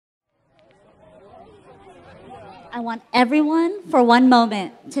I want everyone for one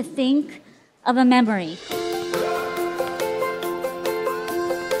moment to think of a memory.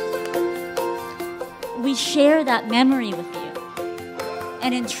 We share that memory with you.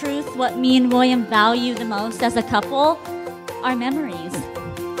 And in truth, what me and William value the most as a couple are memories.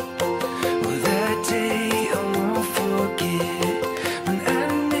 Well, that day I won't forget, when I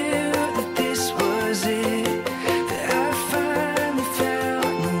knew that this was it, that I finally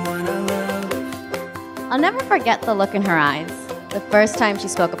found the one I love. I'll never forget the look in her eyes the first time she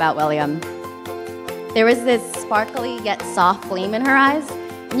spoke about William. There was this sparkly yet soft gleam in her eyes,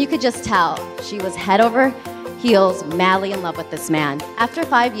 and you could just tell she was head over heels, madly in love with this man. After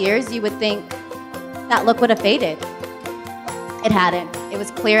 5 years, you would think that look would have faded. It hadn't. It was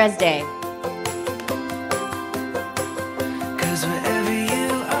clear as day. 'Cause wherever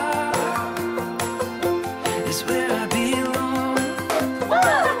you are is where I belong.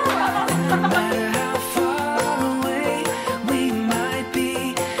 And no matter how far away we might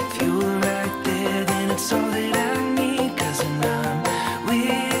be, if you were right there, then it's all that I need. 'Cause when I'm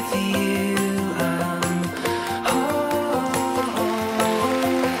with you, I'm home.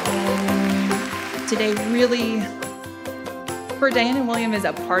 Today really, for Diane and William, is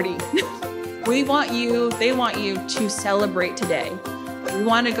a party. We want you, they want you to celebrate today. We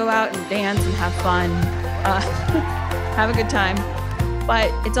want to go out and dance and have fun, have a good time.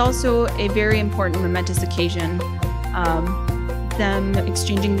 But it's also a very important momentous occasion, them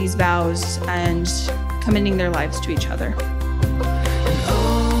exchanging these vows and committing their lives to each other. And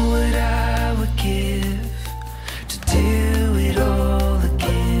oh, what I would give to do it all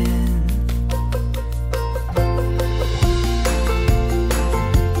again.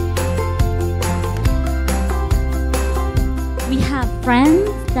 We have friends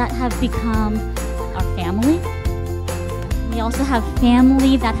that have become our family. We also have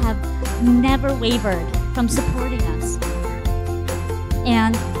family that have never wavered from supporting us.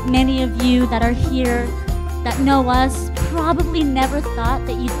 And many of you that are here that know us probably never thought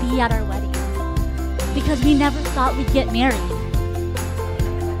that you'd be at our wedding, because we never thought we'd get married.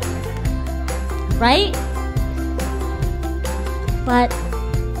 Right? But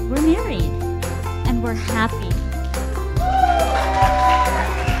we're married and we're happy.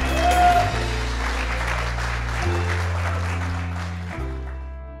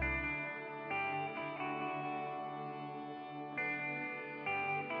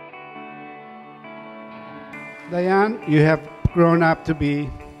 Diane, you have grown up to be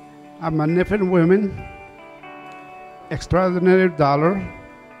a magnificent woman, extraordinary daughter,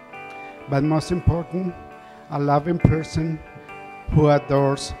 but most important, a loving person who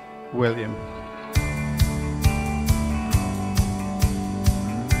adores William.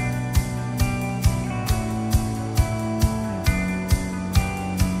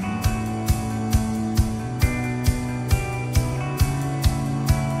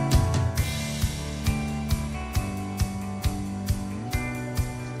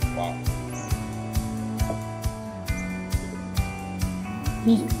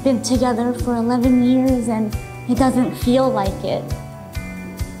 We've been together for 11 years and it doesn't feel like it.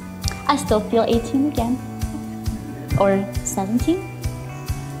 I still feel 18 again, or 17.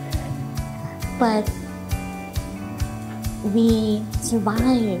 But we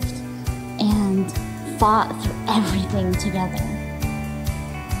survived and fought through everything together.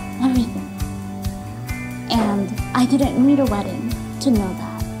 Everything. And I didn't need a wedding to know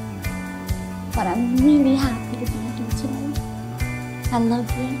that. But I'm really happy to be here today. I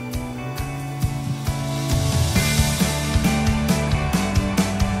love you.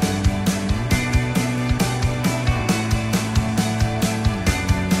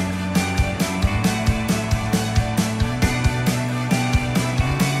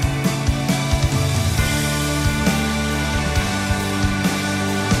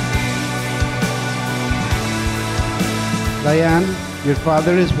 Diane, your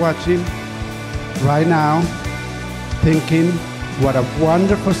father is watching right now, thinking what a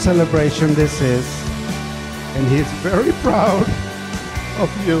wonderful celebration this is, and he's very proud of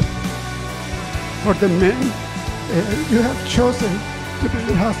you for the man you have chosen to be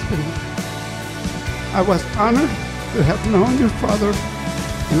your husband. I was honored to have known your father,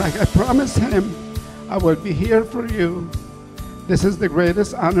 and like I promised him, I will be here for you. This is the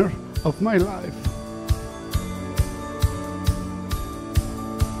greatest honor of my life.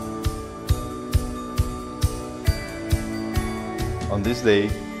 On this day,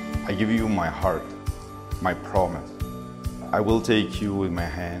 I give you my heart, my promise. I will take you with my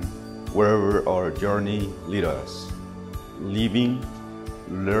hand wherever our journey leads us, living,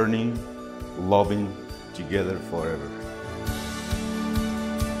 learning, loving together forever.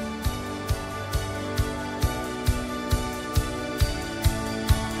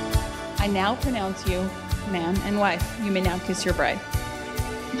 now pronounce you man and wife. You may now kiss your bride.